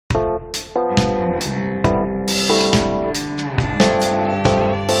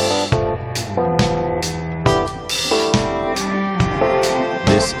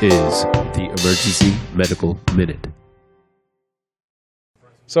is the Emergency Medical Minute.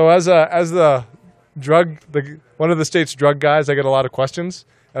 So as the one of the state's drug guys, I get a lot of questions.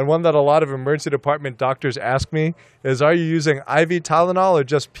 And one that a lot of emergency department doctors ask me is, are you using IV Tylenol or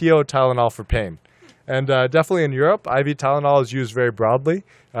just PO Tylenol for pain? And definitely in Europe, IV Tylenol is used very broadly.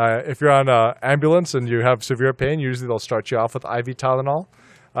 If you're on an ambulance and you have severe pain, usually they'll start you off with IV Tylenol.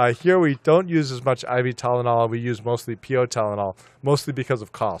 Here we don't use as much IV Tylenol. We use mostly PO Tylenol, mostly because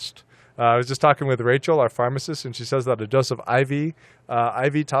of cost. I was just talking with Rachel, our pharmacist, and she says that a dose of IV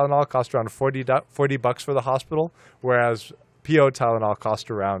Tylenol costs around $40 for the hospital, whereas PO Tylenol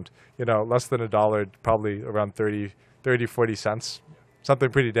costs around, less than $1, probably around 40 cents, something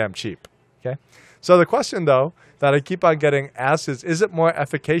pretty damn cheap. Okay. So the question, though, that I keep on getting asked is it more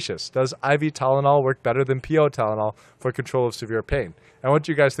efficacious? Does IV Tylenol work better than PO Tylenol for control of severe pain? And what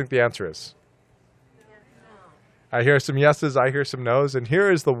do you guys think the answer is? I hear some yeses, I hear some nos, and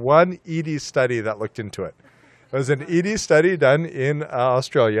here is the one ED study that looked into it. It was an ED study done in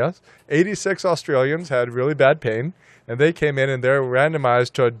Australia. 86 Australians had really bad pain, and they came in and they're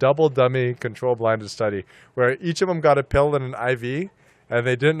randomized to a double dummy control blinded study where each of them got a pill and an IV, and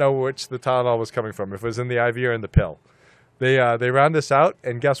they didn't know which the Tylenol was coming from, if it was in the IV or in the pill. They ran this out,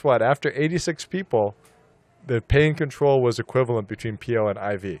 and guess what? After 86 people, the pain control was equivalent between PO and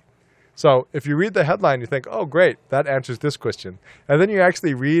IV. So if you read the headline, you think, oh, great, that answers this question. And then you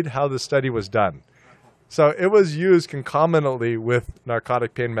actually read how the study was done. So it was used concomitantly with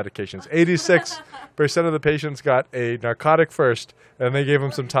narcotic pain medications. 86% of the patients got a narcotic first, and they gave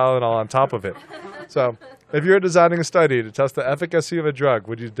them some Tylenol on top of it. So if you're designing a study to test the efficacy of a drug,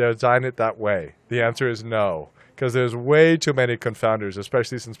 would you design it that way? The answer is no, because there's way too many confounders,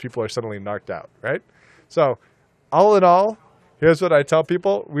 especially since people are suddenly knocked out, right? So all in all, here's what I tell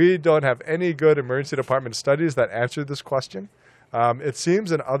people. We don't have any good emergency department studies that answer this question. It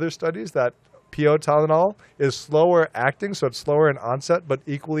seems in other studies that PO Tylenol is slower acting, so it's slower in onset, but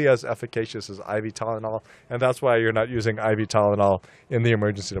equally as efficacious as IV Tylenol, and that's why you're not using IV Tylenol in the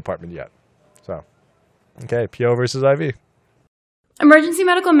emergency department yet. So, okay, PO versus IV. Emergency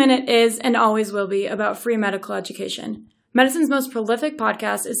Medical Minute is and always will be about free medical education. Medicine's most prolific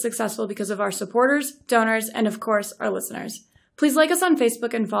podcast is successful because of our supporters, donors, and of course, our listeners. Please like us on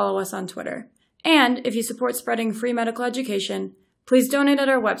Facebook and follow us on Twitter. And if you support spreading free medical education, please donate at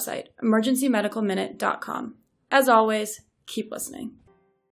our website, emergencymedicalminute.com. As always, keep listening.